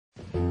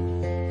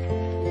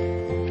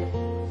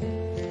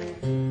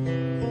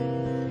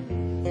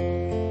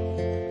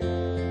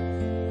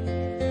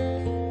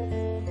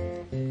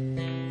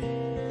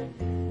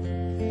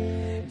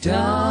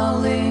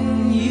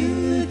Darling,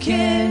 you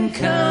can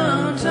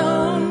count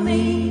on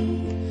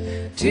me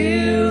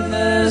till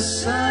the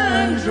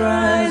sun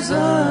dries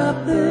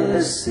up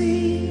the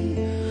sea.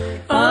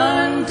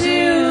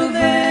 Until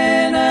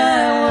then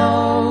I'll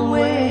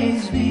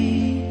always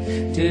be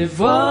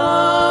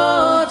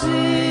devoted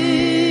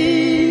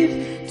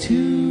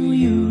to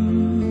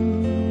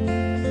you.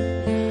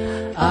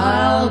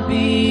 I'll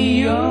be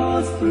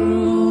your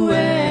through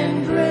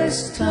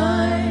endless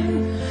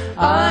time.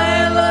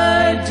 I'll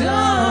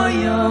adore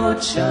your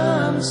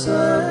charm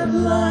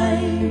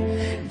sublime.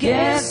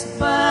 Guess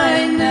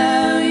by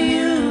now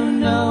you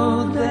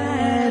know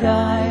that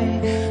I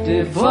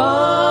devoted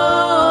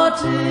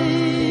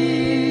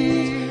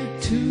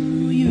to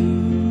you.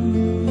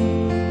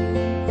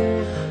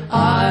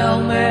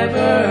 I'll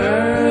never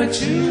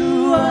hurt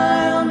you,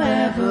 I'll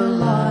never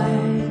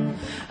lie,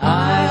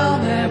 I'll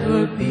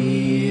never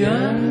be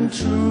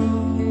untrue.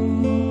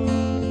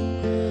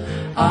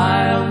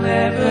 I'll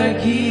never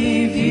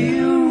give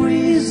you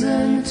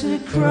reason to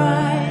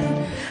cry.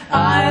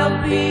 I'll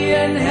be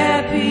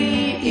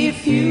unhappy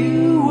if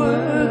you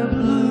were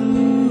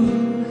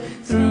blue.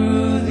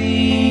 Through the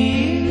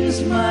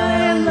years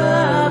my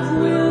love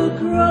will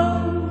grow.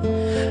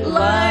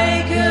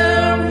 Like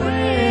a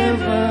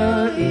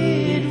river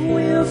it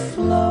will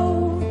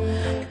flow.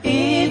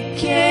 It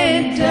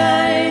can't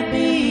die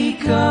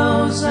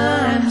because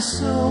I'm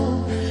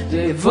so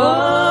devoted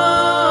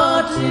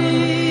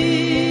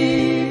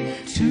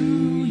to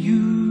you.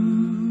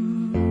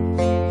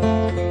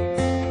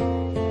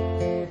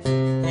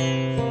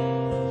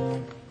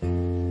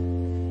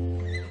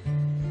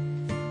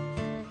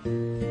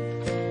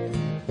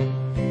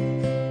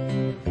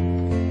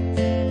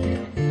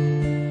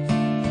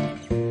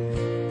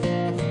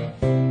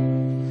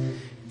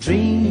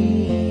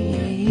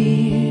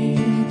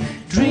 Dream,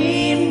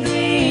 dream,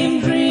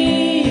 dream,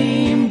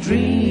 dream,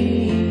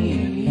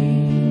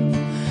 dream.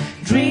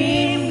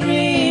 Dream,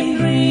 dream,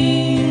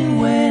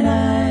 dream when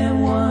I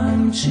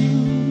want you.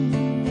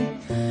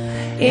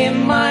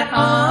 In my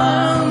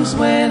arms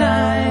when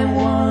I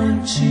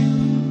want you.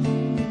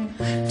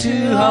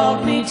 To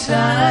hold me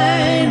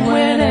tight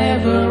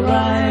whenever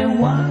I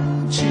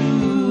want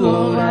you.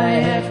 All I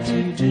have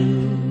to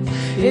do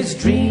is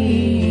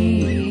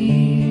dream.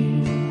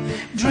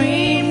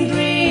 Dream,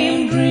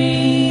 dream,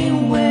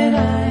 dream when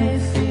I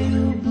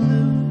feel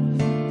blue.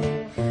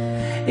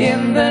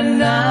 In the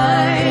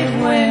night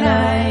when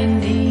I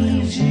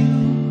need you.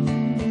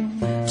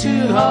 To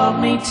hold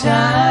me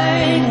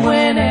tight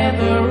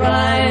whenever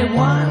I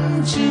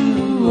want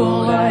you.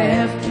 All I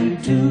have to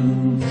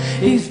do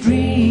is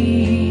dream.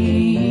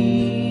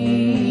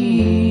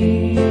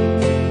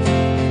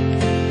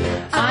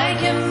 I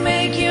can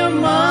make your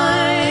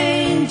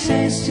mind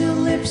taste your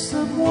lips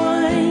of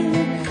wine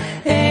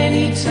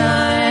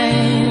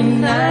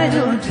anytime, night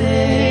or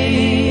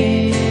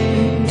day.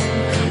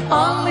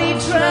 Only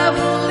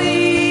travel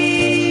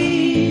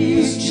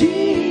is,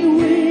 gee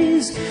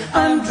whiz,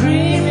 I'm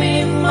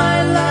dreaming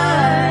my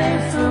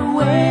life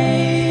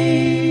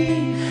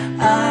away.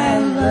 I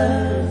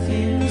love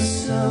you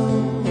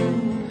so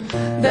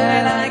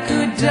that I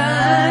could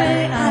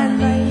die. I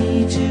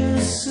need you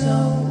so.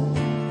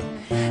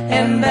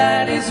 And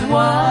that is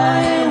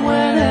why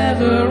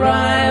whenever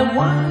I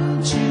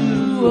want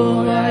you,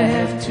 all I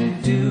have to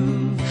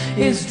do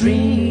is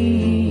dream.